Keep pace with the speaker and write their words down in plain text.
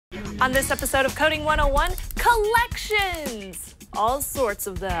On this episode of Coding 101, collections! All sorts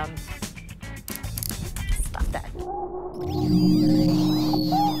of them. Stop that.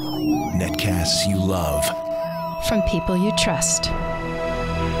 Netcasts you love. From people you trust.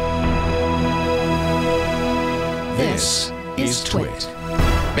 This is Twit.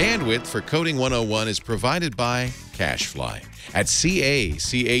 Bandwidth for Coding 101 is provided by CacheFly at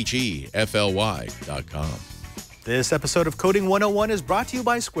CacheFly.com. This episode of Coding 101 is brought to you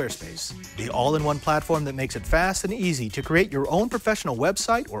by Squarespace, the all-in-one platform that makes it fast and easy to create your own professional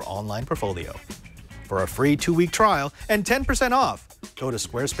website or online portfolio. For a free 2-week trial and 10% off, go to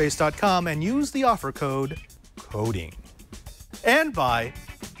squarespace.com and use the offer code CODING. And by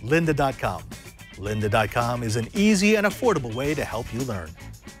lynda.com. Lynda.com is an easy and affordable way to help you learn.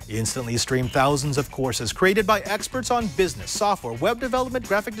 Instantly stream thousands of courses created by experts on business, software, web development,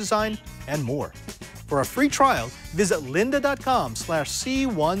 graphic design, and more. For a free trial, visit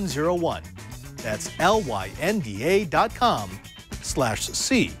lynda.com/C101. That's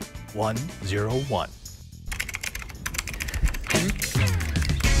lynda.com/C101.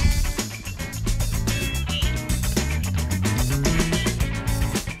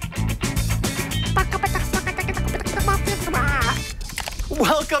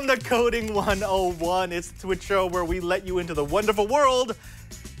 Welcome to Coding 101. It's the Twitch show where we let you into the wonderful world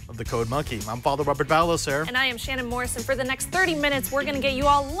of the Code Monkey. I'm Father Robert Ballecer. And I am Shannon Morse, and for the next 30 minutes, we're going to get you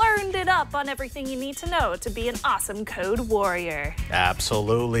all learned it up on everything you need to know to be an awesome code warrior.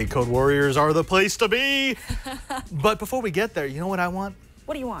 Absolutely. Code warriors are the place to be. But before we get there, you know what I want?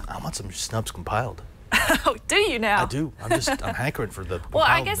 What do you want? I want some snubs compiled. Oh, do you now? I do. I'm hankering for the Well,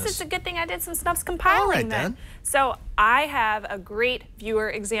 I guess it's a good thing I did some snubs compiling all right, then. So I have a great viewer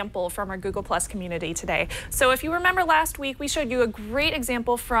example from our Google Plus community today. So if you remember last week, we showed you a great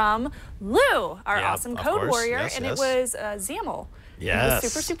example from Lou, our awesome code warrior, and it was XAML. Yes. It was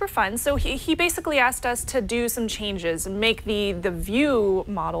super, super fun. So he basically asked us to do some changes and make the view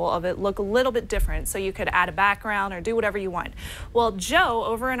model of it look a little bit different so you could add a background or do whatever you want. Well, Joe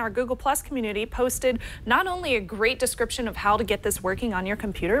over in our Google Plus community posted not only a great description of how to get this working on your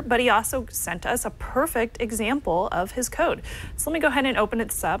computer, but he also sent us a perfect example of his code. So let me go ahead and open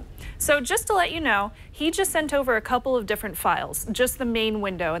this up. So just to let you know, he just sent over a couple of different files, just the main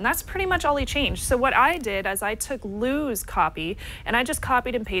window, and that's pretty much all he changed. So what I did is I took Lou's copy and I just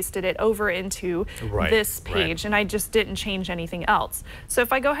copied and pasted it over into this page, and I just didn't change anything else. So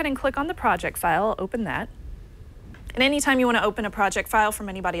if I go ahead and click on the project file, I'll open that. And anytime you want to open a project file from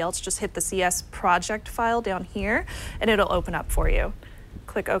anybody else, just hit the CS project file down here, and it'll open up for you.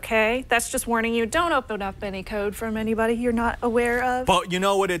 Click OK. That's just warning you, don't open up any code from anybody you're not aware of. But you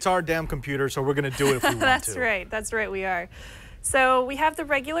know what? It's our damn computer, so we're going to do it if we want to. That's right. That's right, we are. So we have the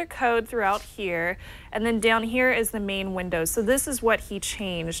regular code throughout here, and then down here is the main window. So this is what he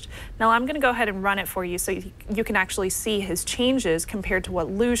changed. Now I'm going to go ahead and run it for you so you can actually see his changes compared to what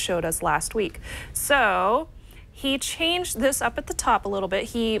Lou showed us last week. So he changed this up at the top a little bit.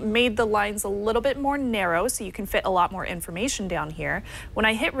 He made the lines a little bit more narrow so you can fit a lot more information down here. When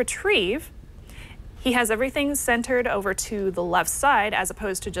I hit retrieve, he has everything centered over to the left side as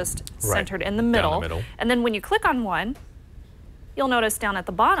opposed to just centered in the middle. And then when you click on one, you'll notice down at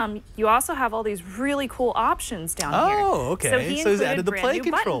the bottom, you also have all these really cool options down here. Oh, okay. So he's added the play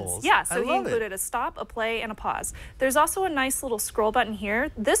controls. Yeah, so he included a stop, a play, and a pause. There's also a nice little scroll button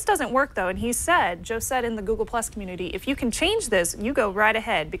here. This doesn't work though, and Joe said in the Google Plus community, if you can change this, you go right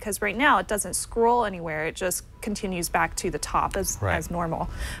ahead, because right now it doesn't scroll anywhere. It just continues back to the top as normal.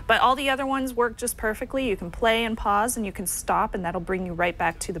 But all the other ones work just perfectly. You can play and pause, and you can stop, and that'll bring you right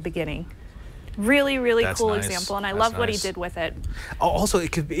back to the beginning. Really, really cool example, and I love what he did with it. Also,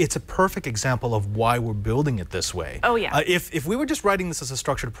 it's a perfect example of why we're building it this way. Oh, yeah. If we were just writing this as a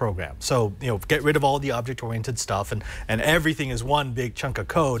structured program, so get rid of all the object-oriented stuff and everything is one big chunk of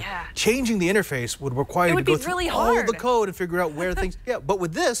code, changing the interface would require you to go through all the code and figure out where things... Yeah, but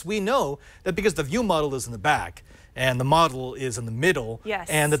with this, we know that because the view model is in the back, and the model is in the middle,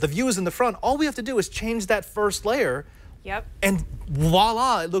 and that the view is in the front, all we have to do is change that first layer. Yep. And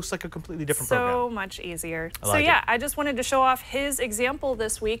voila, it looks like a completely different program. So much easier. I just wanted to show off his example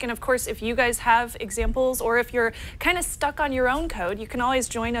this week. And of course, if you guys have examples or if you're kind of stuck on your own code, you can always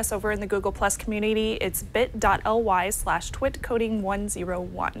join us over in the Google Plus community. It's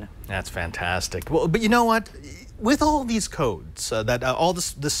bit.ly/twitcoding101. That's fantastic. Well, but you know what? With all these codes, all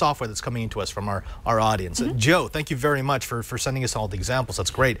this software that's coming into us from our audience, Joe, thank you very much for sending us all the examples. That's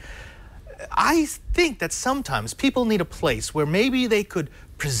great. I think that sometimes people need a place where maybe they could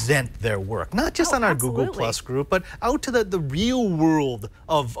present their work, not just on our Google Plus group, but out to the real world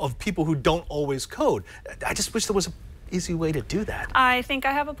of people who don't always code. I just wish there was easy way to do that? I think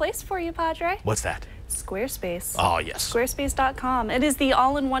I have a place for you, Padre. What's that? Squarespace. Oh, yes. Squarespace.com. It is the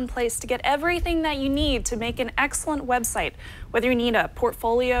all-in-one place to get everything that you need to make an excellent website. Whether you need a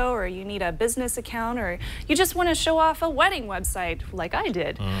portfolio or you need a business account or you just want to show off a wedding website like I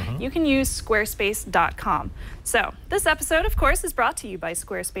did, you can use Squarespace.com. So this episode, of course, is brought to you by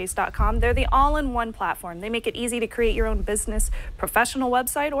Squarespace.com. They're the all-in-one platform. They make it easy to create your own business, professional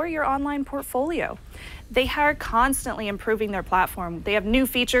website, or your online portfolio. They are constantly improving their platform. They have new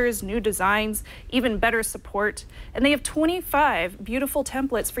features, new designs, even better support, and they have 25 beautiful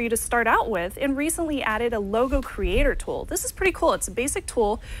templates for you to start out with and recently added a logo creator tool. This is pretty cool. It's a basic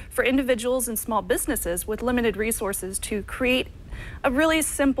tool for individuals and small businesses with limited resources to create a really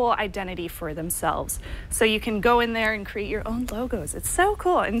simple identity for themselves. So you can go in there and create your own logos. It's so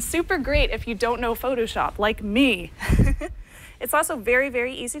cool and super great if you don't know Photoshop, like me. It's also very,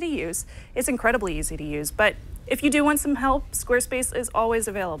 very easy to use. It's incredibly easy to use, but if you do want some help, Squarespace is always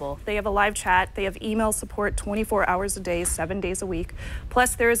available. They have a live chat, they have email support 24 hours a day, 7 days a week.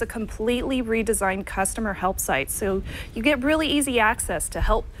 Plus, there is a completely redesigned customer help site, so you get really easy access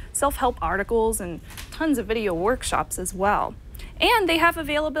to self-help articles and tons of video workshops as well. And they have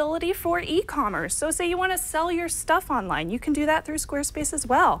availability for e-commerce. So say you want to sell your stuff online, you can do that through Squarespace as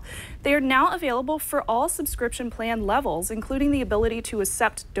well. They are now available for all subscription plan levels, including the ability to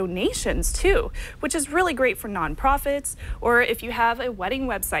accept donations too, which is really great for nonprofits, or if you have a wedding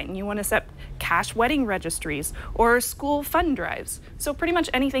website and you want to accept cash wedding registries or school fund drives. So pretty much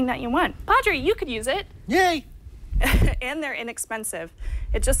anything that you want. Padre, you could use it. Yay! And they're inexpensive.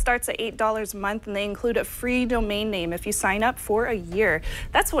 It just starts at $8 a month, and they include a free domain name if you sign up for a year.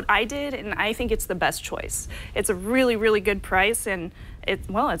 That's what I did, and I think it's the best choice. It's a really, really good price, and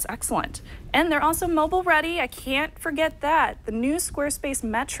it's excellent. And they're also mobile ready. I can't forget that. The new Squarespace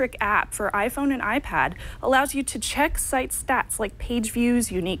Metric app for iPhone and iPad allows you to check site stats like page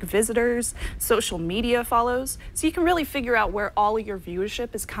views, unique visitors, social media follows, so you can really figure out where all of your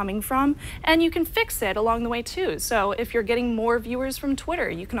viewership is coming from, and you can fix it along the way too. So if you're getting more viewers from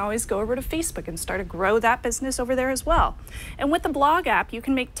Twitter, you can always go over to Facebook and start to grow that business over there as well. And with the blog app, you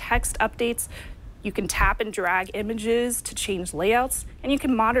can make text updates. You can tap and drag images to change layouts, and you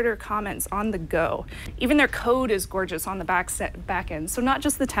can monitor comments on the go. Even their code is gorgeous on the back end, so not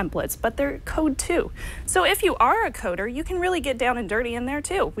just the templates, but their code too. So if you are a coder, you can really get down and dirty in there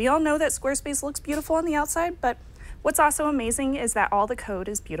too. We all know that Squarespace looks beautiful on the outside, but what's also amazing is that all the code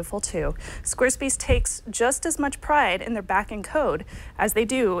is beautiful too. Squarespace takes just as much pride in their back-end code as they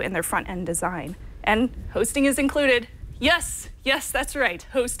do in their front-end design. And hosting is included. Yes, that's right.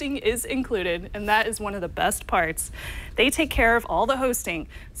 Hosting is included, and that is one of the best parts. They take care of all the hosting,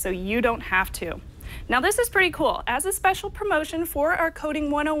 so you don't have to. Now this is pretty cool. As a special promotion for our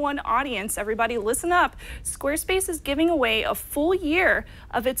Coding 101 audience, everybody listen up. Squarespace is giving away a full year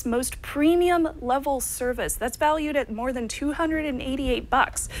of its most premium level service that's valued at more than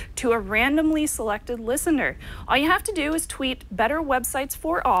 $288 to a randomly selected listener. All you have to do is tweet Better Websites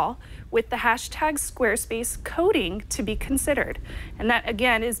for All with the hashtag Squarespace coding to be considered. And that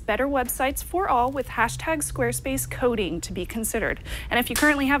again is Better Websites for All with hashtag Squarespace coding to be considered. And if you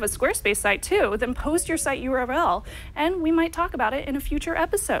currently have a Squarespace site too, then post your site URL and we might talk about it in a future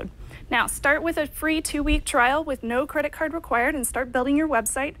episode. Now, start with a free 2-week trial with no credit card required and start building your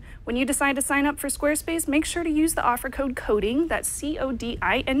website. When you decide to sign up for Squarespace, make sure to use the offer code CODING, that's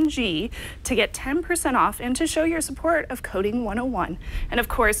C-O-D-I-N-G, to get 10% off and to show your support of Coding 101. And of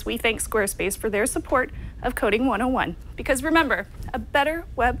course, we thank Squarespace for their support of Coding 101. Because remember, a better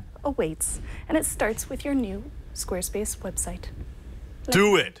web awaits, and it starts with your new Squarespace website.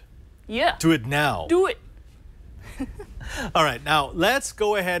 Do it. Yeah. Do it now. Do it. All right, now let's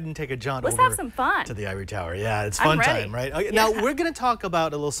go ahead and take a jaunt Let's over have some fun. to the Ivory Tower. Yeah, it's I'm fun ready. time, right? Okay, now we're going to talk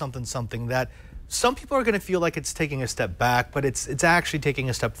about a little something that some people are going to feel like it's taking a step back, but it's actually taking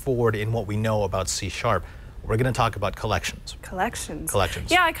a step forward in what we know about C#. We're going to talk about collections. Collections.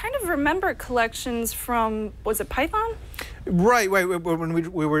 Yeah, I kind of remember collections from, was it Python? Right. When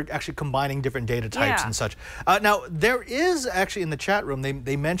we were actually combining different data types and such. Now, there is actually in the chat room,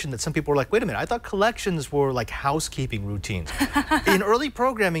 they mentioned that some people were like, wait a minute, I thought collections were like housekeeping routines. In early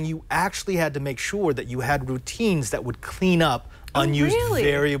programming, you actually had to make sure that you had routines that would clean up unused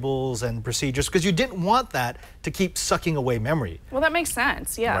variables and procedures, because you didn't want that to keep sucking away memory. Well, that makes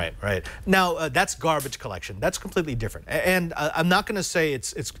sense, yeah. Right. Now, that's garbage collection. That's completely different. And I'm not going to say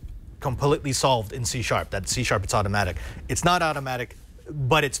it's completely solved in C#. That C# it's automatic. It's not automatic,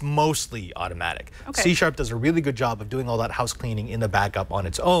 but it's mostly automatic. Okay. C# does a really good job of doing all that house cleaning in the backup on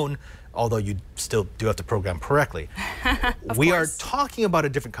its own, although you still do have to program correctly. We are talking about a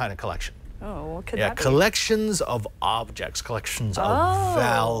different kind of collection. Oh, what could Yeah, that be? collections of objects, collections of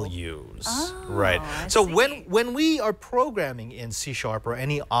values. Right. I So see. when we are programming in C# or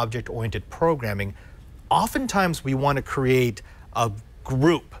any object-oriented programming, oftentimes we want to create a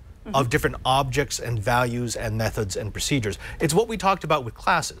group of different objects and values and methods and procedures. It's what we talked about with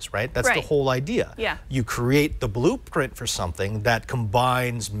classes, right? That's the Right. whole idea. Yeah. You create the blueprint for something that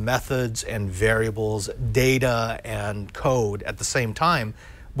combines methods and variables, data and code at the same time,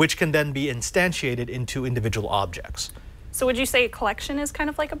 which can then be instantiated into individual objects. So would you say a collection is kind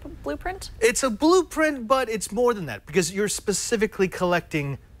of like a blueprint? It's a blueprint, but it's more than that because you're specifically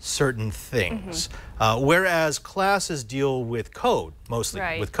collecting certain things. Whereas classes deal with code, mostly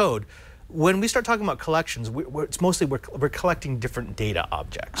Right. with code. When we start talking about collections, it's mostly we're collecting different data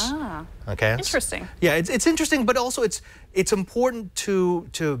objects. Ah, Okay. interesting. Yeah, it's interesting, but also it's important to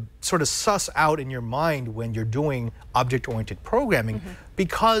sort of suss out in your mind when you're doing object-oriented programming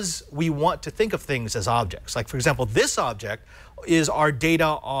because we want to think of things as objects. Like for example, this object is our data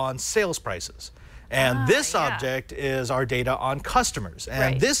on sales prices. And this yeah. object is our data on customers. And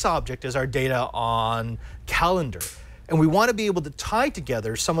Right. this object is our data on calendar. And we want to be able to tie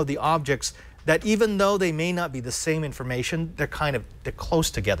together some of the objects that even though they may not be the same information, they're close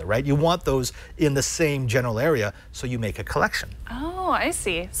together, right? You want those in the same general area, so you make a collection. Oh, I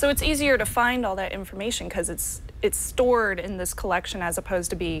see. So it's easier to find all that information because it's stored in this collection as opposed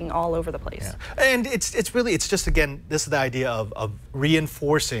to being all over the place. Yeah. And it's just, again, this is the idea of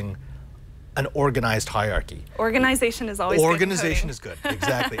reinforcing an organized hierarchy. Organization is always Organization good is good,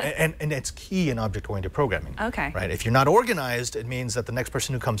 exactly. and it's key in object-oriented programming. Okay. Right? If you're not organized, it means that the next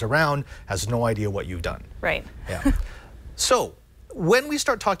person who comes around has no idea what you've done. Right. Yeah. So when we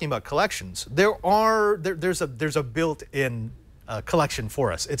start talking about collections, there's a built-in collection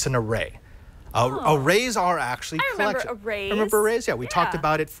for us. It's an array. Arrays are actually I remember collections. arrays. Remember arrays? Yeah, we talked Yeah.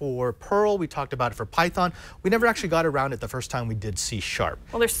 about it for Perl. We talked about it for Python. We never actually got around it the first time we did C#. Well,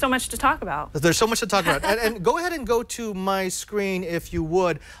 there's so much to talk about. There's so much to talk about. And go ahead and go to my screen if you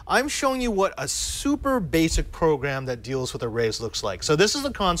would. I'm showing you what a super basic program that deals with arrays looks like. So this is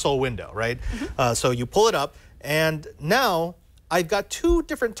the console window, right? So you pull it up, and now I've got two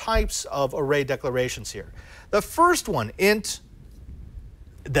different types of array declarations here. The first one, int,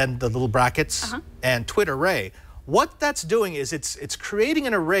 then the little brackets, and twit array. What that's doing is it's creating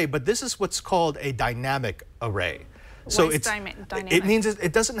an array, but this is what's called a dynamic array. So What is it's dynamic? it means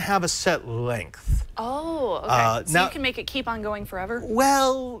it doesn't have a set length. Oh, okay. So now- you can make it keep on going forever?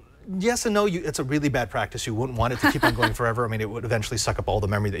 Well, yes and no. It's a really bad practice. You wouldn't want it to keep on going forever. I mean, it would eventually suck up all the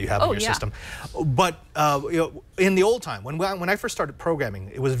memory that you have in Oh, your yeah. system. But in the old time, when I first started programming,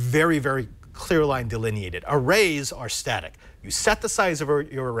 it was very, very clear line delineated. Arrays are static. You set the size of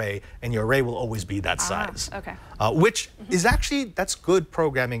your array, and your array will always be that size. Okay. Which is actually, that's good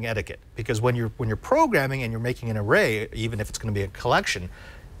programming etiquette, because when you're programming and you're making an array, even if it's going to be a collection,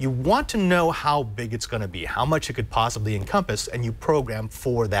 you want to know how big it's going to be, how much it could possibly encompass, and you program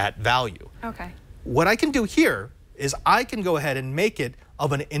for that value. Okay. What I can do here is I can go ahead and make it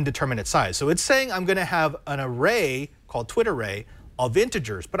of an indeterminate size. So it's saying I'm going to have an array called twit array of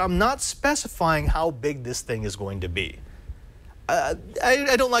integers, but I'm not specifying how big this thing is going to be.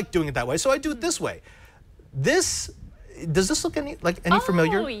 I don't like doing it that way, so I do it this way. Does this look any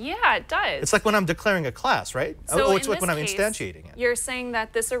familiar? Oh, yeah, it does. It's like when I'm declaring a class, right? So it's in like when I'm this case, instantiating it. You're saying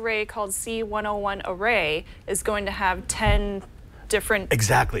that this array called C101 array is going to have 10 different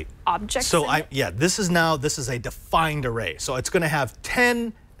Exactly. objects So in it? this is a defined array. So it's going to have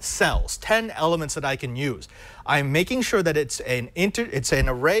 10 cells, 10 elements that I can use. I'm making sure that it's an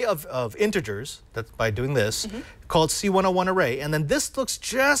array of integers, that's by doing this, called C101 array. And then this looks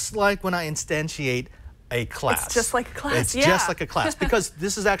just like when I instantiate a class. It's just like a class, It's yeah. just like a class, because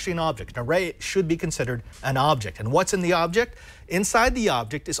this is actually an object. An array should be considered an object. And what's in the object? Inside the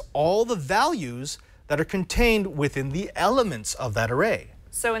object is all the values that are contained within the elements of that array.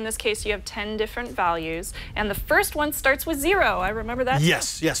 So in this case, you have 10 different values, and the first one starts with 0. I remember that.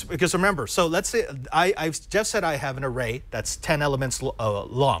 Yes, yes, because remember, so let's say I've just said I have an array that's 10 elements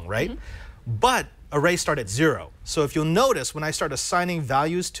long, right? But arrays start at 0. So if you'll notice, when I start assigning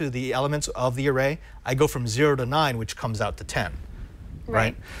values to the elements of the array, I go from 0 to 9, which comes out to 10.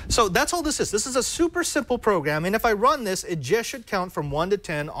 Right? So that's all this is. This is a super simple program, and if I run this, it just should count from 1 to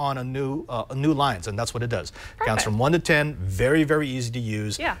 10 on a new lines, and that's what it does. It counts from 1 to 10, very, very easy to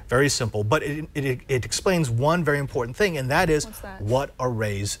use, very simple, but it explains one very important thing, and that is what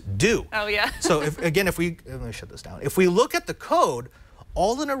arrays do. Oh, yeah. So let me shut this down. If we look at the code,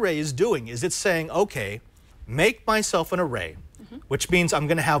 all an array is doing is it's saying, okay, make myself an array, which means I'm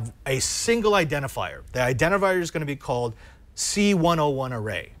going to have a single identifier. The identifier is going to be called C101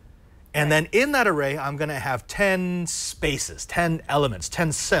 array. And then in that array, I'm going to have 10 spaces, 10 elements,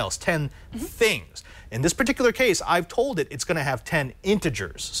 10 cells, 10 things. In this particular case, I've told it it's going to have 10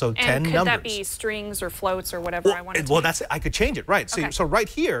 integers, so 10 and numbers. could that be strings or floats or whatever I want it to Well, be? I could change it, right. Okay. So right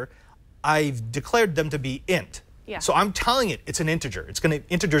here, I've declared them to be int. Yeah. So I'm telling it it's an integer.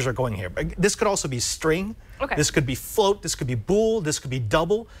 Integers are going here. This could also be string. Okay. This could be float. This could be bool. This could be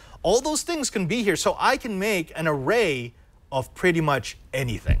double. All those things can be here. So I can make an array of pretty much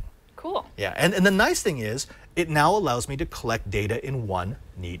anything. Cool. Yeah, and the nice thing is, it now allows me to collect data in one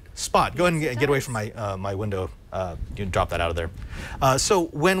neat spot. Go ahead and get away from my, my window. You can drop that out of there. So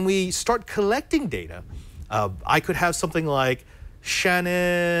when we start collecting data, I could have something like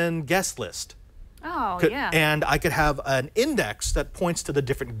Shannon guest list. Oh, yeah. And I could have an index that points to the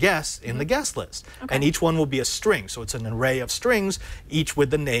different guests in the guest list. Okay. And each one will be a string. So it's an array of strings, each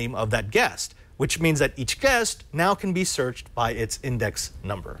with the name of that guest, which means that each guest now can be searched by its index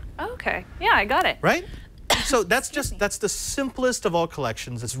number. Okay. Yeah, I got it. Right? So that's the simplest of all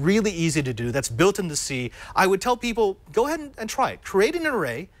collections. It's really easy to do. That's built into C. I would tell people, go ahead and try it. Create an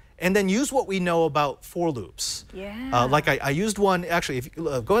array, and then use what we know about for loops. Yeah. Like I used one, actually, if you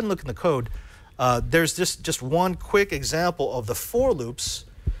go ahead and look in the code, there's just one quick example of the for loops.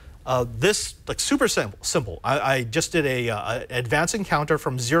 This, like, super simple. I just did a advancing counter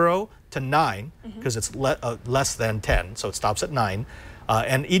from 0 to 9, because it's less than 10, so it stops at 9.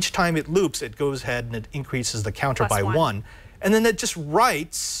 And each time it loops, it goes ahead and it increases the counter by 1. And then it just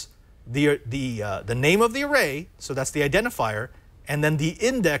writes the name of the array, so that's the identifier, and then the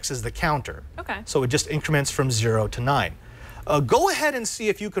index is the counter. Okay. So it just increments from 0 to 9. Go ahead and see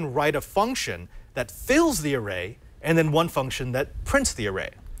if you can write a function that fills the array, and then one function that prints the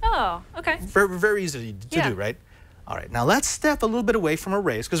array. Oh, okay. Very, very easy to do, right? All right, now let's step a little bit away from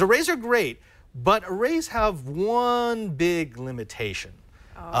arrays, because arrays are great, but arrays have one big limitation.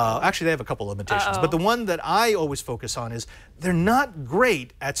 Actually, they have a couple limitations, but the one that I always focus on is they're not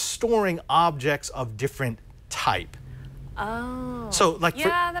great at storing objects of different type. Oh. So, like,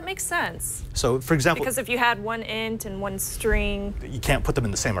 yeah, that makes sense. So, for example, Because if you had one int and one string, you can't put them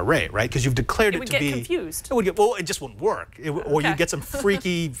in the same array, right? Because you've declared it to be. It would get confused. It would get, well, it just wouldn't work. Or you get some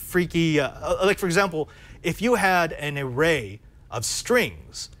freaky, like, for example, if you had an array of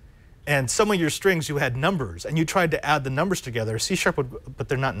strings, and some of your strings you had numbers, and you tried to add the numbers together, C# would, but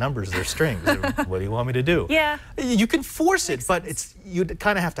they're not numbers, they're strings. What do you want me to do? Yeah. You can force it, but you'd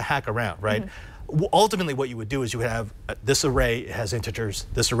kind of have to hack around, right? Ultimately, what you would do is you would have this array has integers,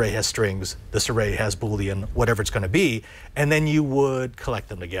 this array has strings, this array has Boolean, whatever it's going to be, and then you would collect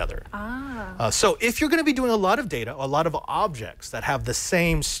them together. So if you're going to be doing a lot of data, a lot of objects that have the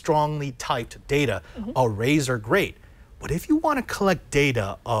same strongly typed data, arrays are great. But if you want to collect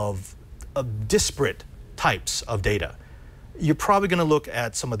data of disparate types of data, you're probably going to look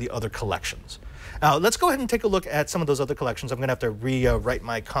at some of the other collections. Now, let's go ahead and take a look at some of those other collections. I'm going to have to rewrite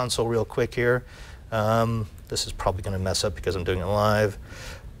my console real quick here. This is probably going to mess up because I'm doing it live.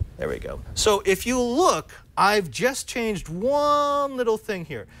 There we go. So if you look, I've just changed one little thing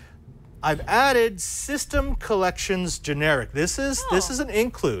here. I've added system collections generic. This is an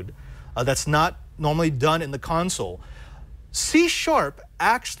include that's not normally done in the console. C#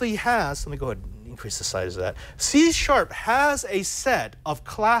 actually has, let me go ahead and increase the size of that. C# has a set of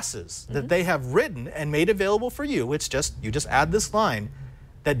classes that they have written and made available for you. It's just, you just add this line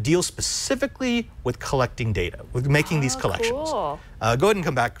that deals specifically with collecting data, with making these collections. Cool. Go ahead and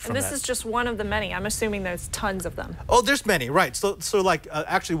come back from And that. this is just one of the many. I'm assuming there's tons of them. Oh, there's many, right. So like,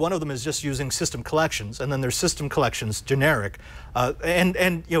 actually one of them is just using system collections, and then there's system collections generic.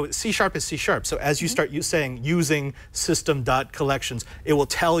 And you know, C# is C#. So as you start saying using system.collections, it will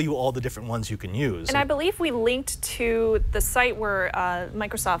tell you all the different ones you can use. And I believe we linked to the site where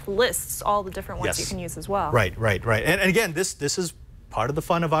Microsoft lists all the different ones you can use as well. Right. And again, this is part of the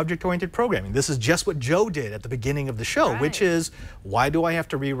fun of object-oriented programming. This is just what Joe did at the beginning of the show, which is, why do I have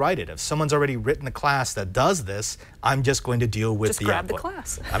to rewrite it? If someone's already written a class that does this, I'm just going to deal with the output. Just grab the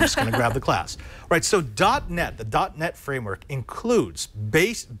class. I'm just going to grab the class. Right, so .NET, the .NET framework, includes,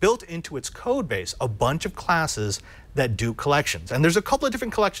 built into its code base, a bunch of classes that do collections. And there's a couple of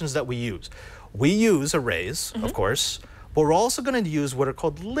different collections that we use. We use arrays, of course, but we're also going to use what are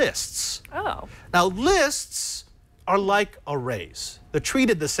called lists. Oh. Now, lists are like arrays. They're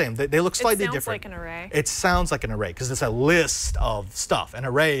treated the same. They look slightly different. It sounds like an array. It sounds like an array because it's a list of stuff. An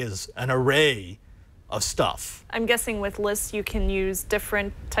array is an array of stuff. I'm guessing with lists you can use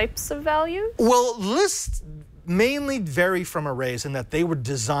different types of values? Well, lists mainly vary from arrays in that they were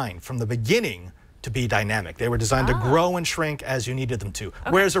designed from the beginning to be dynamic. They were designed to grow and shrink as you needed them to.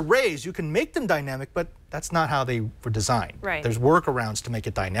 Whereas arrays, you can make them dynamic, but That's not how they were designed. Right. There's workarounds to make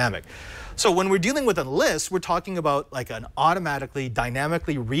it dynamic. So when we're dealing with a list, we're talking about like an automatically,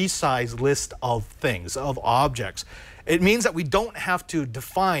 dynamically resized list of things, of objects. It means that we don't have to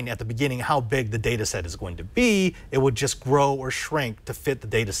define at the beginning how big the data set is going to be. It would just grow or shrink to fit the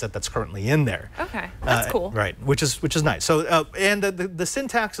data set that's currently in there. Okay, that's cool. Right, which is nice. So, and the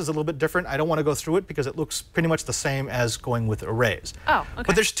syntax is a little bit different. I don't want to go through it because it looks pretty much the same as going with arrays. Oh, okay.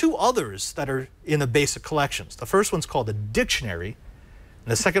 But there's two others that are in the basic collections. The first one's called a dictionary,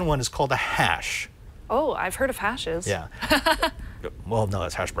 and the second one is called a hash. Oh, I've heard of hashes. Yeah. Well, no,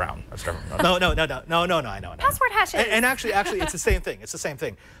 that's hash brown. That's different. No, I know. Password hashes. And actually, it's the same thing. It's the same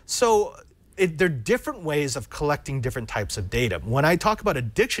thing. So there are different ways of collecting different types of data. When I talk about a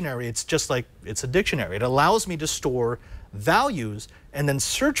dictionary, it's just like it's a dictionary. It allows me to store values and then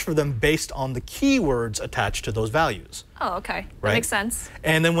search for them based on the keywords attached to those values. Oh, okay. That Right? makes sense.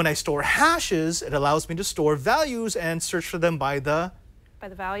 And then when I store hashes, it allows me to store values and search for them by the By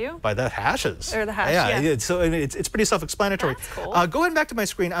the value? by the hashes. Or the hash, yeah. So it's pretty self-explanatory. That's cool. Going back to my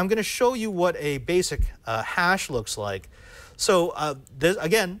screen, I'm going to show you what a basic hash looks like. So this,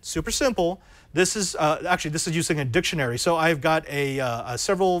 again, super simple. This is actually this is using a dictionary. So I've got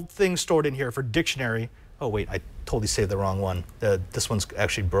several things stored in here for dictionary. Oh wait, I totally saved the wrong one. This one's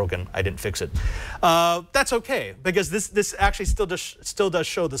actually broken. I didn't fix it. That's okay because this actually still does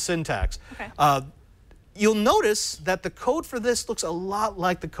show the syntax. Okay. You'll notice that the code for this looks a lot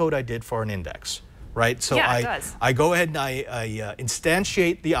like the code I did for an index, right? So Yeah, it does. I go ahead and I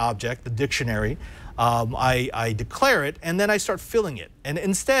instantiate the object, the dictionary. I declare it, and then I start filling it. And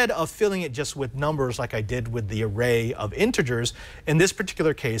instead of filling it just with numbers like I did with the array of integers, in this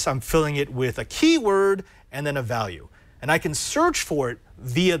particular case, I'm filling it with a keyword and then a value. And I can search for it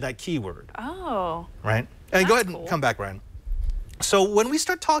via that keyword. Oh. Right? And go That's ahead and cool. come back, Ryan. So when we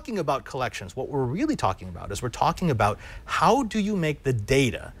start talking about collections, what we're really talking about is we're talking about how do you make the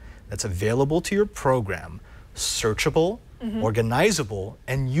data that's available to your program searchable, organizable,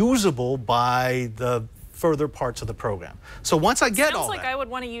 and usable by the further parts of the program. So once I get all Sounds like that, I would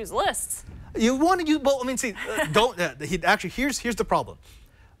want to use lists. you want to use, well, I mean, see, actually, here's the problem.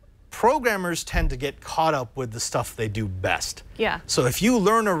 Programmers tend to get caught up with the stuff they do best. Yeah. So if you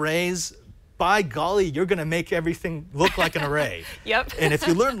learn arrays, by golly, you're going to make everything look like an array. Yep. And if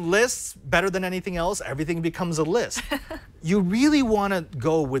you learn lists better than anything else, everything becomes a list. You really want to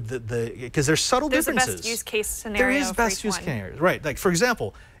go with because there's subtle There's differences. a best use case scenario. There is best use scenarios, right? Like for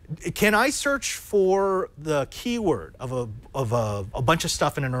example, can I search for the keyword of a bunch of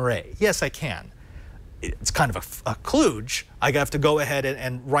stuff in an array? Yes, I can. It's kind of a kludge. I have to go ahead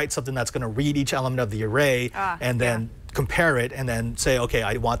and write something that's going to read each element of the array and then compare it and then say, okay,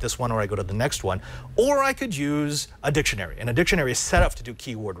 I want this one or I go to the next one. Or I could use a dictionary, and a dictionary is set up to do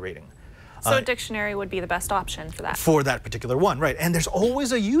keyword reading. So a dictionary would be the best option for that. For that particular one, right. And there's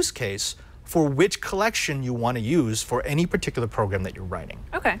always a use case for which collection you want to use for any particular program that you're writing.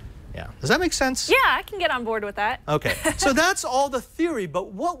 Okay. Yeah. Does that make sense? Yeah, I can get on board with that. Okay, so that's all the theory,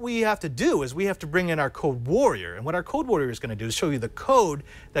 but what we have to do is we have to bring in our code warrior, and what our code warrior is going to do is show you the code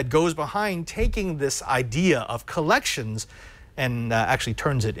that goes behind taking this idea of collections and actually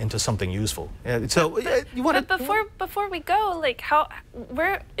turns it into something useful. So you want to... But before we go, like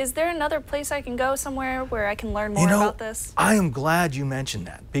where is there another place I can go somewhere where I can learn more about this? I am glad you mentioned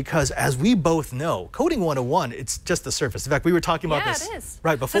that because as we both know, Coding 101, it's just the surface. In fact, we were talking about this it is.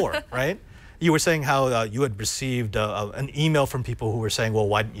 right before, right? You were saying how you had received an email from people who were saying, well,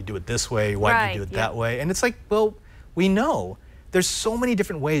 why didn't you do it this way? Why didn't you do it that way? And it's like, well, we know. There's so many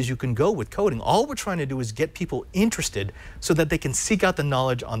different ways you can go with coding. All we're trying to do is get people interested so that they can seek out the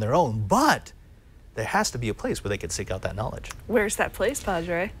knowledge on their own. But there has to be a place where they can seek out that knowledge. Where's that place,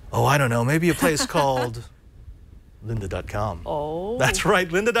 Padre? Oh, I don't know. Maybe a place called lynda.com. Oh. That's right.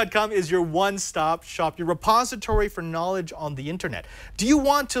 Lynda.com is your one-stop shop, your repository for knowledge on the internet. Do you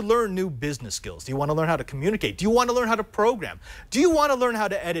want to learn new business skills? Do you want to learn how to communicate? Do you want to learn how to program? Do you want to learn how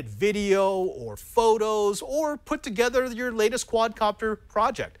to edit video or photos or put together your latest quadcopter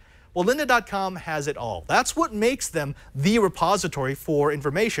project? Well, lynda.com has it all. That's what makes them the repository for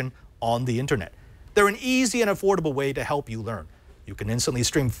information on the internet. They're an easy and affordable way to help you learn. You can instantly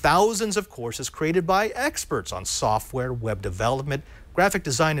stream thousands of courses created by experts on software, web development, graphic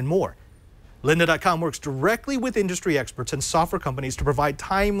design, and more. Lynda.com works directly with industry experts and software companies to provide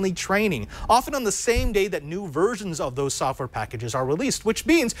timely training, often on the same day that new versions of those software packages are released, which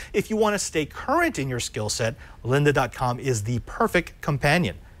means if you want to stay current in your skill set, Lynda.com is the perfect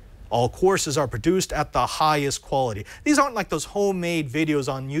companion. All courses are produced at the highest quality. These aren't like those homemade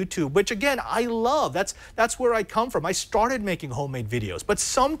videos on YouTube, which again, I love. That's where I come from. I started making homemade videos. But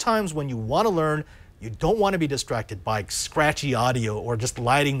sometimes when you want to learn, You don't want to be distracted by scratchy audio or just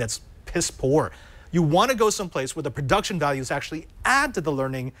lighting that's piss poor. You want to go someplace where the production values actually add to the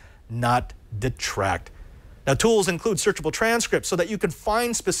learning, not detract. Now, tools include searchable transcripts so that you can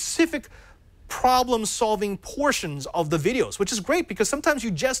find specific problem-solving portions of the videos, which is great because sometimes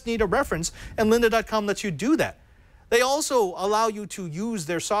you just need a reference, and lynda.com lets you do that. They also allow you to use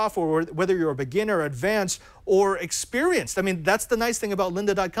their software, whether you're a beginner, advanced, or experienced. I mean, that's the nice thing about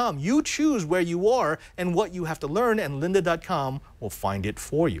lynda.com. You choose where you are and what you have to learn, and lynda.com will find it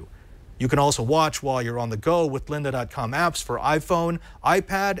for you. You can also watch while you're on the go with lynda.com apps for iPhone,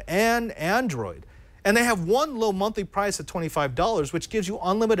 iPad, and Android. And they have one low monthly price at $25, which gives you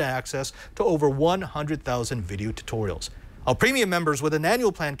unlimited access to over 100,000 video tutorials. Our premium members with an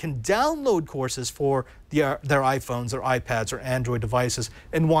annual plan can download courses for their iPhones, their iPads, or Android devices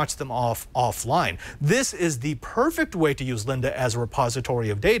and watch them offline. This is the perfect way to use Lynda as a repository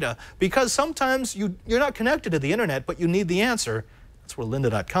of data because sometimes you're not connected to the internet, but you need the answer. That's where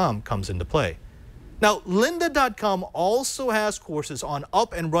lynda.com comes into play. Now, lynda.com also has courses on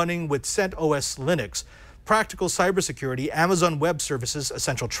up and running with CentOS Linux, practical cybersecurity, Amazon Web Services,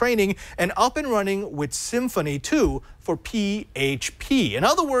 essential training, and up and running with Symfony 2 for PHP. In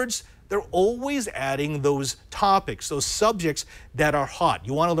other words, they're always adding those topics, those subjects that are hot.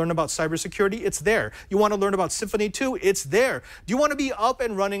 You want to learn about cybersecurity? It's there. You want to learn about Symfony 2? It's there. Do you want to be up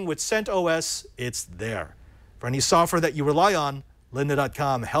and running with CentOS? It's there. For any software that you rely on,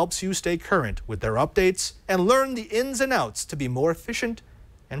 lynda.com helps you stay current with their updates and learn the ins and outs to be more efficient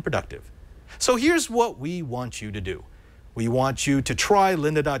and productive. So here's what we want you to do. We want you to try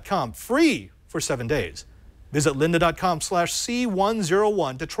lynda.com free for 7 days. Visit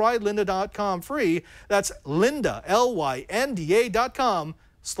lynda.com/C101 to try lynda.com free. That's Lynda,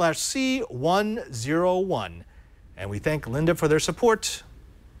 LYNDA.com/C101. And we thank Lynda for their support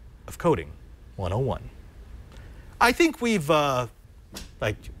of Coding 101. I think we've, what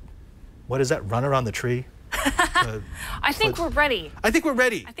is that, run around the tree? I think we're ready. I think we're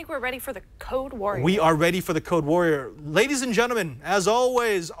ready. I think we're ready for the Code Warrior. We are ready for the Code Warrior. Ladies and gentlemen, as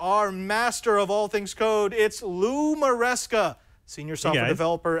always, our master of all things code, it's Lou Maresca, Senior Software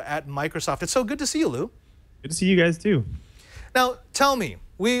Developer at Microsoft. It's so good to see you, Lou. Good to see you guys, too. Now, tell me,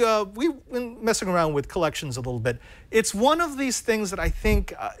 we've been messing around with collections a little bit. It's one of these things that I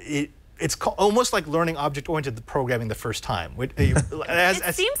think it's almost like learning object-oriented programming the first time. It seems a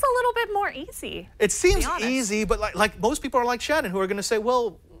little bit more easy. It seems easy, but like most people are like Shannon, who are going to say,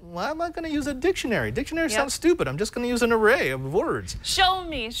 well, why am I going to use a dictionary? Dictionary sounds stupid. I'm just going to use an array of words. Show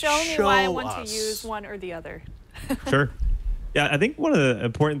me why I want to use one or the other. Sure. Yeah, I think one of the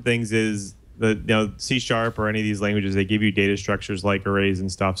important things is that C# or any of these languages, they give you data structures like arrays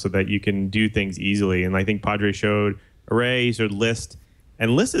and stuff so that you can do things easily. And I think Padre showed array, he showed list.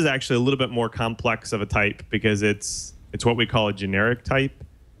 And list is actually a little bit more complex of a type because it's what we call a generic type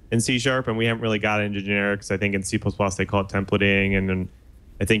in C#, and we haven't really got into generics. I think in C++ they call it templating, and then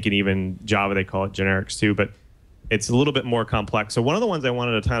I think in even Java they call it generics too, but it's a little bit more complex. So one of the ones I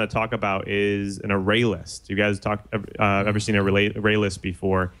wanted to kind of talk about is an array list. You guys ever seen an array list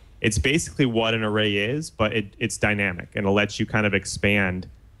before? It's basically what an array is, but it's dynamic, and it lets you kind of expand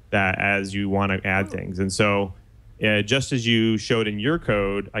that as you want to add things. And so just as you showed in your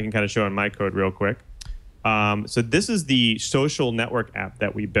code, I can kind of show in my code real quick. So this is the social network app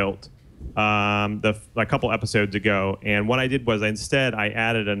that we built a couple episodes ago. And what I did was I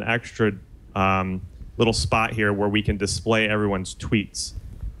added an extra little spot here where we can display everyone's tweets.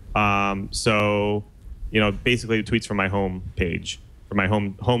 So, basically the tweets from my home page, from my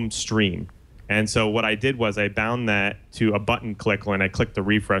home stream. And so what I did was I bound that to a button click. When I click the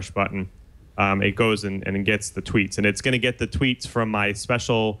refresh button, it goes and gets the tweets. And it's going to get the tweets from my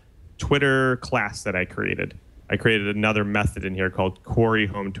special Twitter class that I created. I created another method in here called query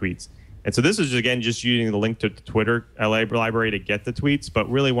home tweets. And so this is, again, just using the link to the Twitter library to get the tweets. But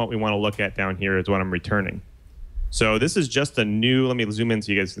really what we want to look at down here is what I'm returning. So this is just a new, let me zoom in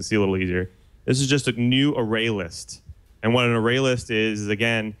so you guys can see a little easier. This is just a new array list. And what an array list is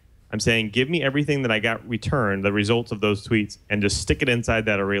again, I'm saying, give me everything that I got returned, the results of those tweets, and just stick it inside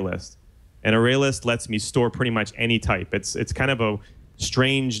that array list. An array list lets me store pretty much any type. It's kind of a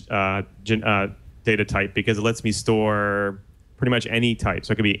strange data type because it lets me store pretty much any type.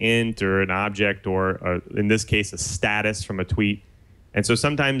 So it could be int or an object or in this case, a status from a tweet. And so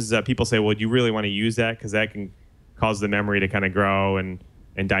sometimes people say, well, do you really want to use that? Because that can cause the memory to kind of grow and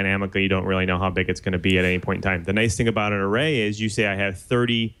dynamically you don't really know how big it's going to be at any point in time. The nice thing about an array is you say I have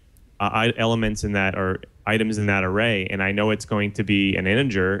 30 elements in that or items in that array, and I know it's going to be an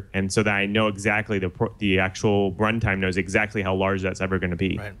integer, and so that I know exactly the actual runtime knows exactly how large that's ever going to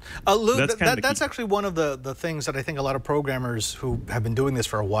be. Right. Lou, So that's actually one of the things that I think a lot of programmers who have been doing this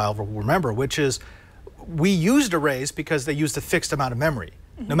for a while will remember, which is we used arrays because they used a fixed amount of memory.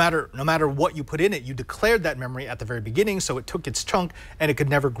 No matter what you put in it, you declared that memory at the very beginning, so it took its chunk and it could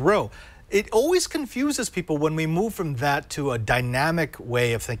never grow. It always confuses people when we move from that to a dynamic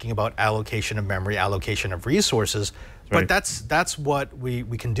way of thinking about allocation of memory, allocation of resources. But that's what we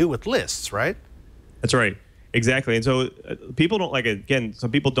can do with lists, right? That's right. Exactly. And so people don't like, again,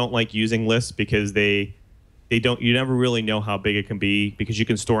 some people don't like using lists because you never really know how big it can be, because you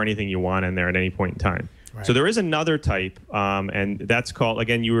can store anything you want in there at any point in time. Right. So there is another type, and that's called,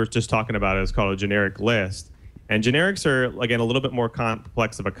 again, you were just talking about it, it's called a generic list. And generics are, again, a little bit more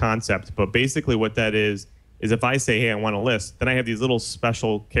complex of a concept, but basically what that is if I say, hey, I want a list, then I have these little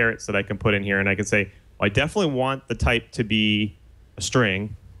special carets that I can put in here, and I can say, well, I definitely want the type to be a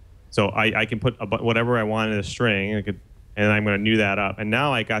string. So I can put whatever I want in a string, and I'm going to new that up. And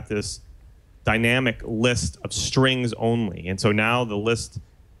now I got this dynamic list of strings only. And so now the list,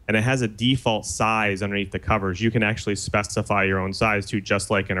 and it has a default size underneath the covers. You can actually specify your own size too, just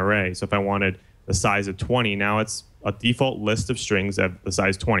like an array. So if I wanted the size of 20, now it's a default list of strings at the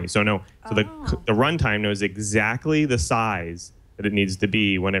size 20. So the runtime knows exactly the size that it needs to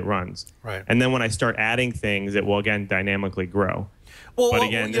be when it runs. Right. And then when I start adding things, it will again dynamically grow. Well, but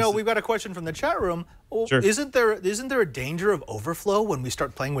again, we've got a question from the chat room. Well, sure. Isn't there a danger of overflow when we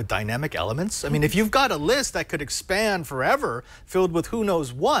start playing with dynamic elements? I mean, if you've got a list that could expand forever, filled with who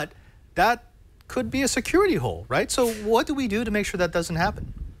knows what, that could be a security hole, right? So what do we do to make sure that doesn't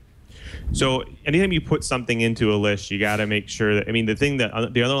happen? So anytime you put something into a list, you got to make sure that, I mean, the thing that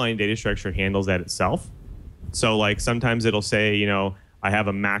the underlying data structure handles that itself. So like sometimes it'll say, you know, I have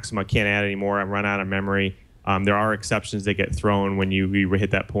a maximum, I can't add anymore, I run out of memory. There are exceptions that get thrown when you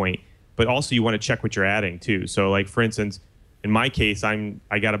hit that point. But also you want to check what you're adding too. So like for instance, in my case, I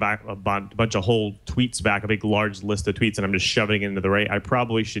got a bunch of whole tweets back, a big large list of tweets, and I'm just shoving it into the array. I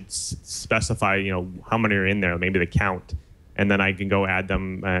probably should specify, you know, how many are in there, maybe the count, and then I can go add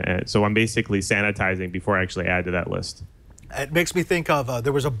them. So I'm basically sanitizing before I actually add to that list. It makes me think of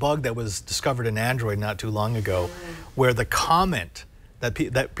there was a bug that was discovered in Android not too long ago, where the comment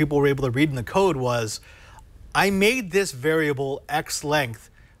that people were able to read in the code was, I made this variable X length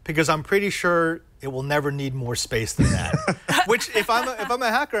because I'm pretty sure it will never need more space than that. Which, if I'm a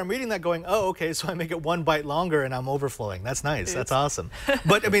hacker, I'm reading that going, oh, okay, so I make it 1 byte longer and I'm overflowing. That's nice. That's awesome.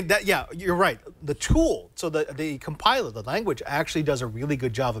 But I mean, yeah, you're right. The tool, so the compiler, the language, actually does a really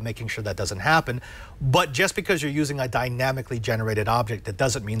good job of making sure that doesn't happen. But just because you're using a dynamically generated object, that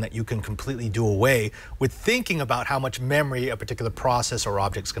doesn't mean that you can completely do away with thinking about how much memory a particular process or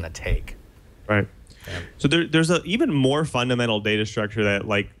object's going to take. Right. So there's an even more fundamental data structure that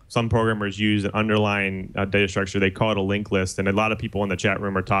like some programmers use, an underlying data structure. They call it a linked list, and a lot of people in the chat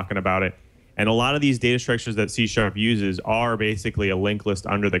room are talking about it. And a lot of these data structures that C# uses are basically a linked list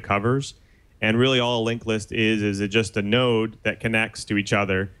under the covers. And really all a linked list is just a node that connects to each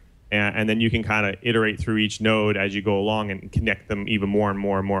other. And then you can kind of iterate through each node as you go along and connect them even more and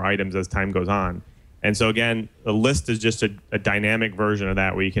more and more items as time goes on. And so again, the list is just a dynamic version of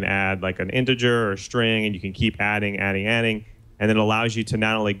that, where you can add like an integer or a string, and you can keep adding, and then it allows you to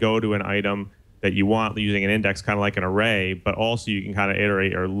not only go to an item that you want using an index, kind of like an array, but also you can kind of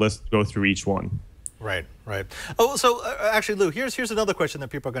iterate or go through each one. Right, right. Oh, so actually, Lou, here's another question that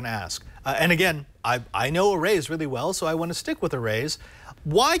people are going to ask. And again, I know arrays really well, so I want to stick with arrays.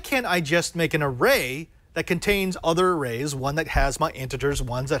 Why can't I just make an array that contains other arrays, one that has my integers,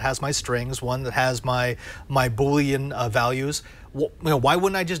 one that has my strings, one that has my Boolean values? Well, you know, why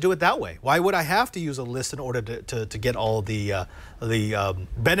wouldn't I just do it that way? Why would I have to use a list in order to get all the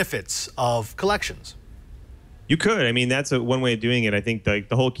benefits of collections? You could. I mean, that's one way of doing it. I think the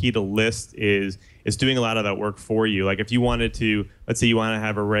whole key to list is doing a lot of that work for you. Like if you wanted to, let's say you want to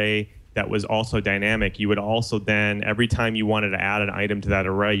have an array that was also dynamic, you would also then, every time you wanted to add an item to that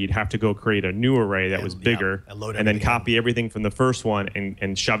array, you'd have to go create a new array that was bigger, and then copy everything from the first one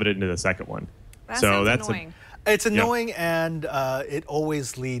and shove it into the second one. That sounds annoying. It's annoying, and it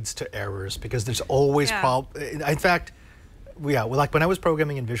always leads to errors because there's always problems. In fact, like when I was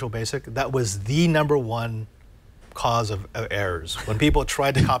programming in Visual Basic, that was the #1 cause of errors. When people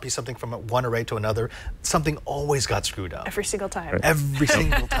tried to copy something from one array to another, something always got screwed up. Every single time. Every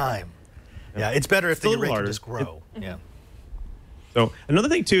single time. Yeah, it's better if the array can just grow. Yeah. So another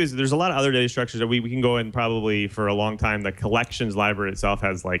thing too is there's a lot of other data structures that we can go in probably for a long time. The collections library itself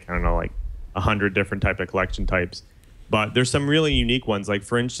has like, I don't know, like 100 different type of collection types. But there's some really unique ones. Like,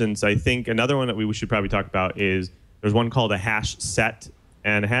 for instance, I think another one that we should probably talk about is there's one called a hash set.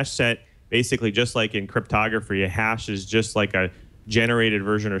 And a hash set, basically, just like in cryptography, a hash is just like a generated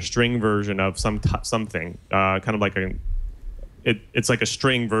version or string version of something, kind of like it's like a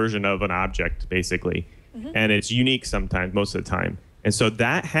string version of an object, basically. And it's unique sometimes, most of the time. And so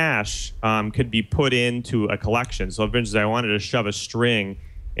that hash could be put into a collection. So, for instance, I wanted to shove a string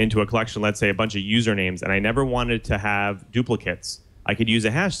into a collection, let's say a bunch of usernames, and I never wanted to have duplicates. I could use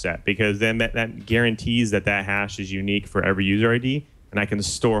a hash set, because then that guarantees that hash is unique for every user ID, and I can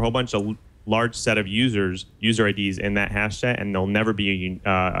store a whole bunch of large set of user IDs in that hash set, and there'll never be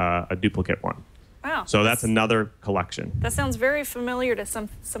a duplicate one. Wow. So that's another collection. That sounds very familiar to some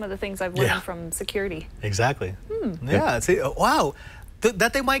of the things I've learned from security. Exactly. Yeah. See, wow.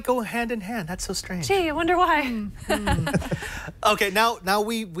 That they might go hand in hand. That's so strange. Gee, I wonder why. Okay, now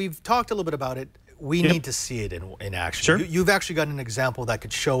we've talked a little bit about it. We need to see it in action. Sure. You've actually got an example that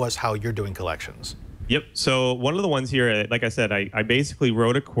could show us how you're doing collections. Yep. So one of the ones here, like I said, I basically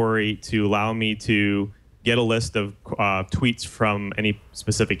wrote a query to allow me to get a list of tweets from any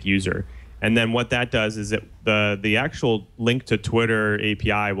specific user. And then what that does is that the actual link to Twitter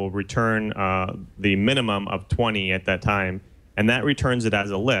API will return the minimum of 20 at that time, and that returns it as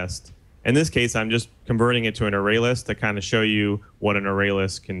a list. In this case, I'm just converting it to an array list to kind of show you what an array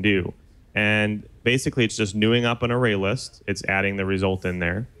list can do. And basically, it's just newing up an array list. It's adding the result in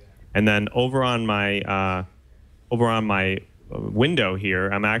there. And then over on my window here,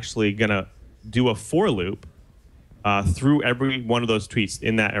 I'm actually going to do a for loop through every one of those tweets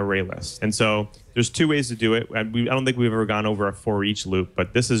in that array list. And so there's two ways to do it. I don't think we've ever gone over a for each loop,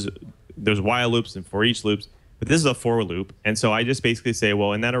 but there's while loops and for each loops, but this is a for loop. And so I just basically say,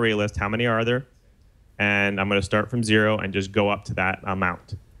 well, in that array list, how many are there? And I'm going to start from 0 and just go up to that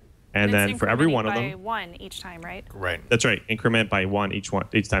amount. And then for every one of them, by 1 each time, right? Right. That's right. Increment by 1 each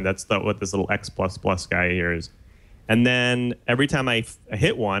time. That's what this little x++ guy here is. And then every time I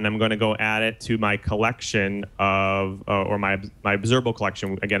hit 1, I'm going to go add it to my collection of, or my observable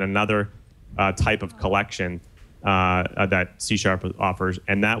collection. Again, another type of collection that C# offers,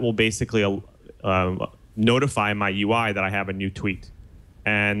 and that will basically notify my UI that I have a new tweet,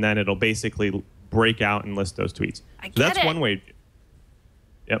 and then it'll basically break out and list those tweets. So that's one way.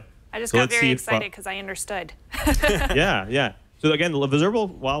 Yep. I just got very excited because I understood. Yeah. So again, observable,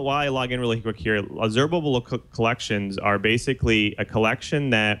 while I log in really quick here, observable collections are basically a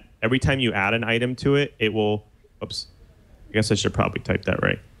collection that every time you add an item to it, it will, oops, I guess I should probably type that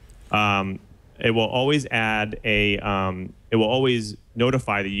right. It will always add it will always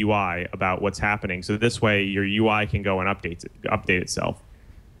notify the UI about what's happening. So this way your UI can go and update itself.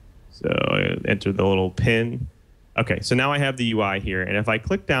 So I enter the little pin. Okay, so now I have the UI here. And if I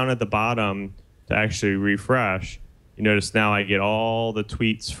click down at the bottom to actually refresh, you notice now I get all the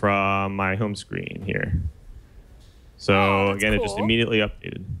tweets from my home screen here. So again, it just immediately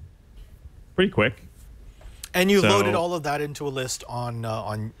updated. Pretty quick. And you loaded all of that into a list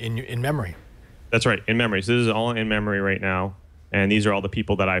in memory. That's right, in memory. So this is all in memory right now. And these are all the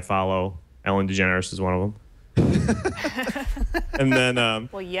people that I follow. Ellen DeGeneres is one of them. And then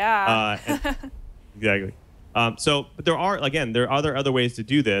well, yeah. Exactly. So, but there are other ways to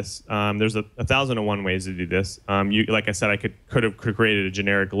do this. There's 1,001 ways to do this. Like I said, I could have created a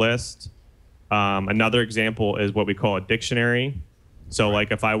generic list. Another example is what we call a dictionary. So,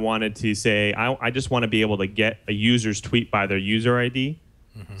 like if I wanted to say, I just want to be able to get a user's tweet by their user ID.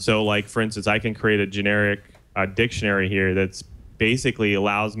 So, like for instance, I can create a generic dictionary here that's basically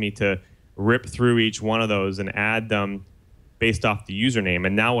allows me to rip through each one of those and add them based off the username.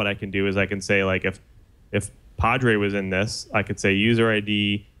 And now what I can do is I can say, like, if Padre was in this, I could say user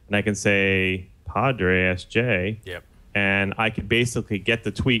ID, and I can say Padre SJ. Yep. And I could basically get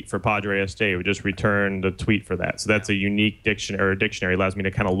the tweet for Padre SJ. It would just return the tweet for that. So that's a unique dictionary, or a dictionary allows me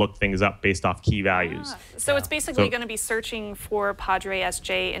to kind of look things up based off key values. So it's basically going to be searching for Padre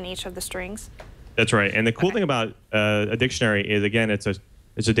SJ in each of the strings? That's right. And the cool thing about a dictionary is, again, it's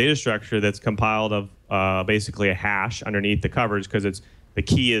a data structure that's compiled of basically a hash underneath the covers, because the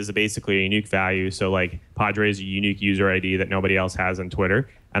key is basically a unique value. So like Padre is a unique user ID that nobody else has on Twitter.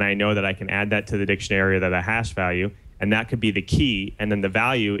 And I know that I can add that to the dictionary, that a hash value, and that could be the key. And then the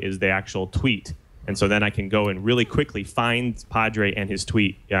value is the actual tweet. And so then I can go and really quickly find Padre and his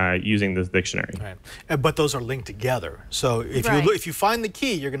tweet using this dictionary. Right. But those are linked together. So if you find the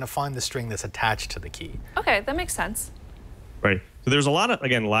key, you're going to find the string that's attached to the key. Okay, that makes sense. Right. So there's a lot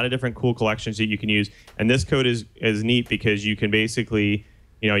of different cool collections that you can use. And this code is neat because you can basically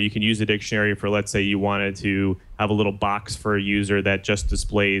You can use the dictionary for, let's say you wanted to have a little box for a user that just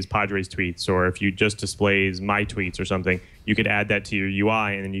displays Padres tweets, or if you just displays my tweets or something, you could add that to your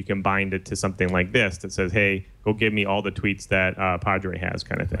UI, and then you can bind it to something like this that says, hey, go give me all the tweets that Padre has,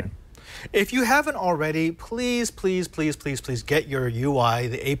 kind of thing. If you haven't already, please, please, please, please, please get your UI,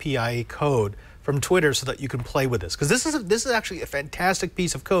 the API code from Twitter so that you can play with this. Because this is actually a fantastic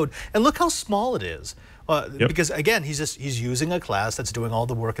piece of code. And look how small it is. Because again, he's using a class that's doing all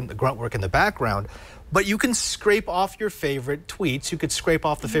the work and the grunt work in the background. But you can scrape off your favorite tweets. You could scrape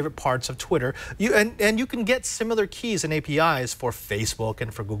off the favorite parts of Twitter. And you can get similar keys and APIs for Facebook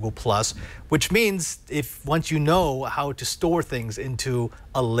and for Google+, which means once you know how to store things into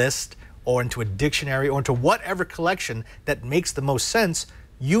a list or into a dictionary or into whatever collection that makes the most sense,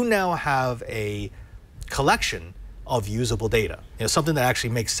 you now have a collection of usable data. Something that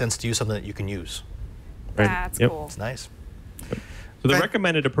actually makes sense to you, something that you can use. That's cool. It's nice. So the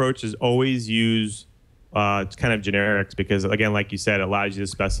recommended approach is always use kind of generics, because again, like you said, it allows you to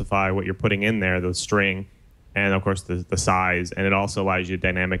specify what you're putting in there, the string, and of course the size, and it also allows you to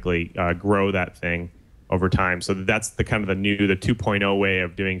dynamically grow that thing over time. So that's the kind of the 2.0 way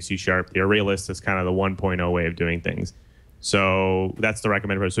of doing C#. The array list is kind of the 1.0 way of doing things. So that's the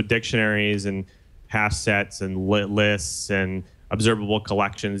recommended approach. So dictionaries and hash sets and lists and observable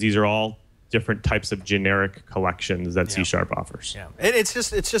collections, these are all different types of generic collections that C# offers. Yeah, and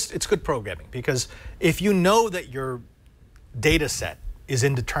it's good programming, because if you know that your data set is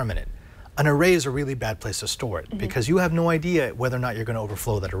indeterminate, an array is a really bad place to store it, because you have no idea whether or not you're going to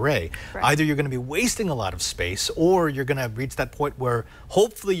overflow that array. Right. Either you're going to be wasting a lot of space, or you're going to reach that point where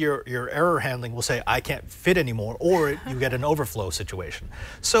hopefully your error handling will say, I can't fit anymore, or you get an overflow situation.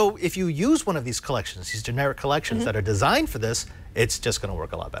 So if you use one of these collections, these generic collections that are designed for this, it's just going to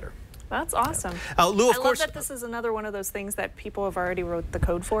work a lot better. That's awesome. Lou, of course, love that this is another one of those things that people have already wrote the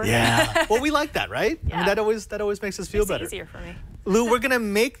code for. Yeah. Well, we like that, right? Yeah. I mean, that always makes us feel better. It's easier for me. Lou, we're going to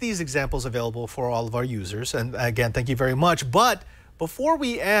make these examples available for all of our users. And again, thank you very much. But before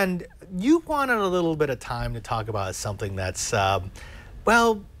we end, you wanted a little bit of time to talk about something that's,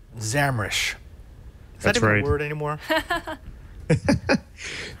 well, Xamarin-ish. Is that even a word anymore?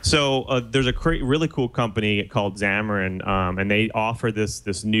 So there's a really cool company called Xamarin, and they offer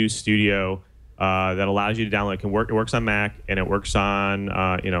this new studio that allows you to download. It works on Mac, and it works on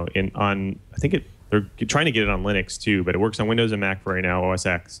I think they're trying to get it on Linux too, but it works on Windows and Mac for right now, OS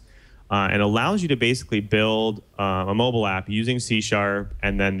X, and allows you to basically build a mobile app using C#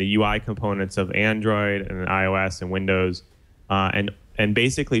 and then the UI components of Android and iOS and Windows, and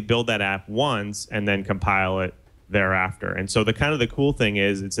basically build that app once and then compile it thereafter. And so the cool thing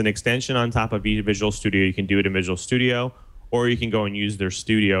is it's an extension on top of Visual Studio. You can do it in Visual Studio, or you can go and use their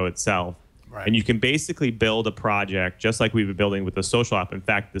studio itself. Right. And you can basically build a project just like we've been building with the social app. In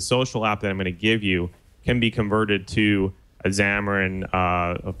fact, the social app that I'm going to give you can be converted to a Xamarin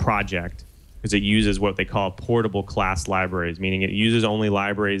a project, because it uses what they call portable class libraries, meaning it uses only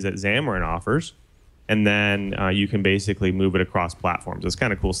libraries that Xamarin offers, and then you can basically move it across platforms. It's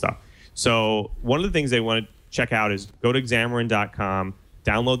kind of cool stuff. So one of the things they want to check out is go to Xamarin.com,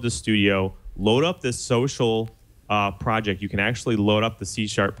 download the studio, load up this social project. You can actually load up the C#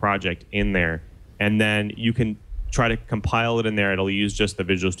 project in there, and then you can try to compile it in there. It'll use just the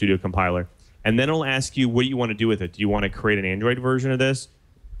Visual Studio compiler. And then it'll ask you, what do you want to do with it? Do you want to create an Android version of this?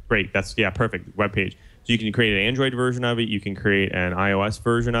 Great, perfect, web page. So you can create an Android version of it. You can create an iOS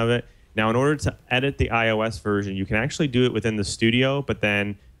version of it. Now, in order to edit the iOS version, you can actually do it within the studio, but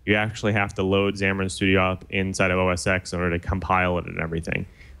then you actually have to load Xamarin Studio up inside of OS X in order to compile it and everything.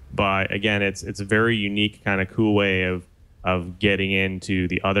 But again, it's a very unique kind of cool way of getting into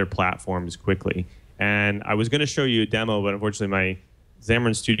the other platforms quickly. And I was going to show you a demo, but unfortunately my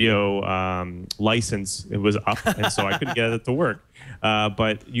Xamarin Studio license, it was up, and so I couldn't get it to work.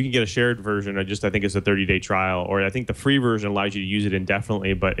 But you can get a shared version. I think it's a 30-day trial, or I think the free version allows you to use it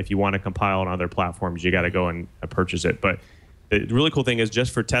indefinitely. But if you want to compile on other platforms, you got to go and purchase it. But the really cool thing is,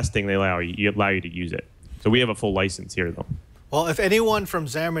 just for testing, they allow you to use it. So we have a full license here, though. Well, if anyone from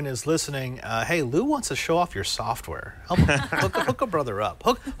Xamarin is listening, hey, Lou wants to show off your software. Hook a brother up.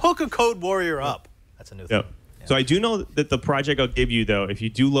 Hook a code warrior up. That's a new thing. Yep. Yeah. So I do know that the project I'll give you, though, if you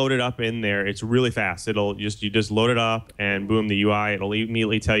do load it up in there, it's really fast. You just load it up, and boom, the UI, it'll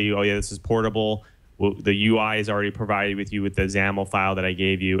immediately tell you, oh yeah, this is portable. Well, the UI is already provided with you with the XAML file that I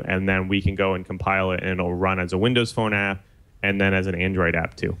gave you, and then we can go and compile it, and it'll run as a Windows Phone app and then as an Android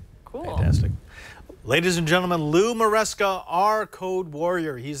app too. Cool. Fantastic. Ladies and gentlemen, Lou Maresca, our code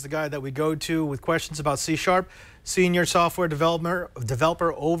warrior. He's the guy that we go to with questions about C#, senior software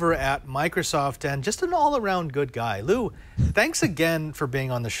developer over at Microsoft, and just an all-around good guy. Lou, thanks again for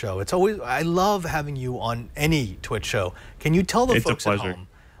being on the show. I love having you on any Twitch show. Can you tell the folks at home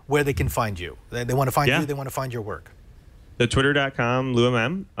where they can find you? They want to find you, they want to find your work. The twitter.com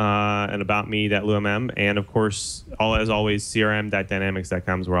LouMM, and about me, that LouMM, and of course, as always,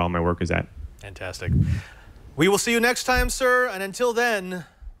 crm.dynamics.com is where all my work is at. Fantastic. We will see you next time, sir. And until then,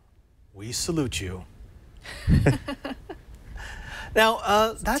 we salute you.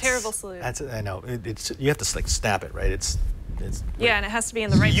 Now, that's a terrible salute. I know. You have to like snap it, right? Yeah, and it has to be in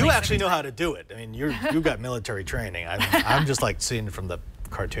the right place. You actually know how to do it. I mean, you've got military training. I'm just like seeing it from the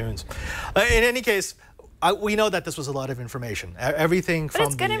cartoons. In any case, we know that this was a lot of information. Everything from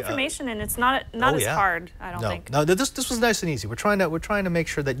it's good information, and it's not as hard, I don't think. No, this was nice and easy. We're trying to make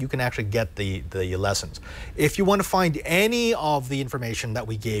sure that you can actually get the lessons. If you want to find any of the information that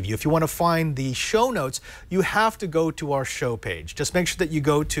we gave you, if you want to find the show notes, you have to go to our show page. Just make sure that you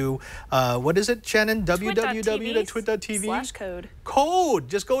go to what is it, Shannon? www.twit.tv/code. Code.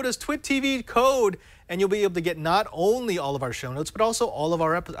 Just go to twit.tv code. And you'll be able to get not only all of our show notes, but also all of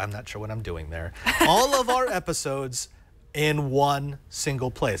our episodes. I'm not sure what I'm doing there. All of our episodes in one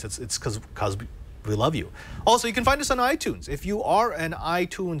single place. It's because we love you. Also, you can find us on iTunes. If you are an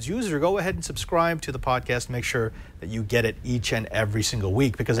iTunes user, go ahead and subscribe to the podcast. Make sure that you get it each and every single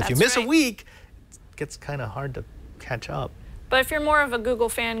week. Because if you miss a week, it gets kind of hard to catch up. But if you're more of a Google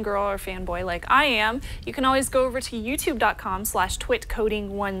fangirl or fanboy like I am, you can always go over to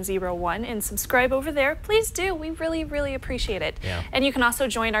youtube.com/twitcoding101 and subscribe over there. Please do. We really, really appreciate it. Yeah. And you can also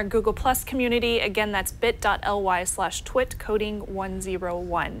join our Google Plus community. Again, that's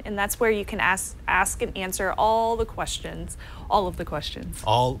bit.ly/twitcoding101. And that's where you can ask and answer all the questions. All of the questions.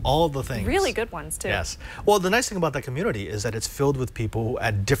 All of the things. Really good ones, too. Yes. Well, the nice thing about that community is that it's filled with people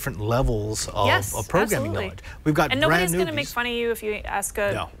at different levels of programming knowledge. We've got and brand nobody's going to make fun of you if you ask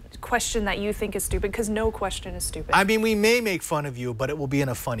a No. question that you think is stupid, because no question is stupid. I mean, we may make fun of you, but it will be in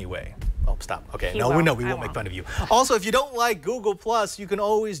a funny way. Oh, stop. Okay. We won't won't. make fun of you. Also, if you don't like Google Plus, you can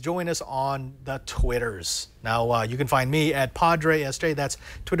always join us on the Twitters. Now, you can find me at PadreSJ. That's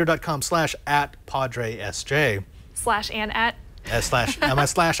twitter.com/@PadreSJ. /and @ I'm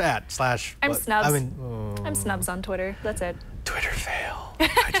 /at. I'm Snubs. I mean, I'm Snubs on Twitter. That's it. Twitter fail.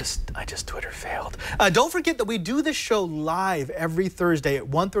 I just Twitter failed. Don't forget that we do this show live every Thursday at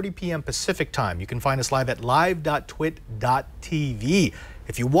 1:30 p.m. Pacific time. You can find us live at live.twit.tv.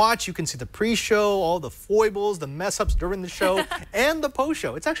 If you watch, you can see the pre-show, all the foibles, the mess-ups during the show, and the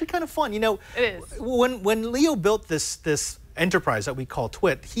post-show. It's actually kind of fun. You know, it is. When Leo built this enterprise that we call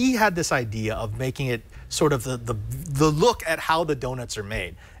Twit, he had this idea of making it sort of the look at how the donuts are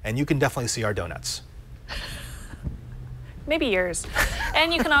made. And you can definitely see our donuts. Maybe yours.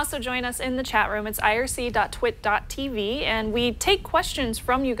 And you can also join us in the chat room. It's irc.twit.tv, and we take questions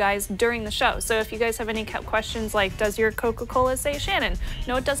from you guys during the show. So if you guys have any questions like, does your Coca-Cola say Shannon?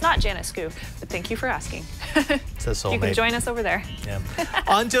 No, it does not, Janice Goo. But thank you for asking. Says you can join us over there. Yeah.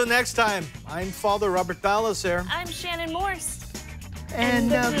 Until next time, I'm Father Robert Ballecer. I'm Shannon Morse.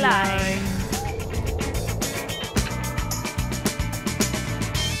 And the line.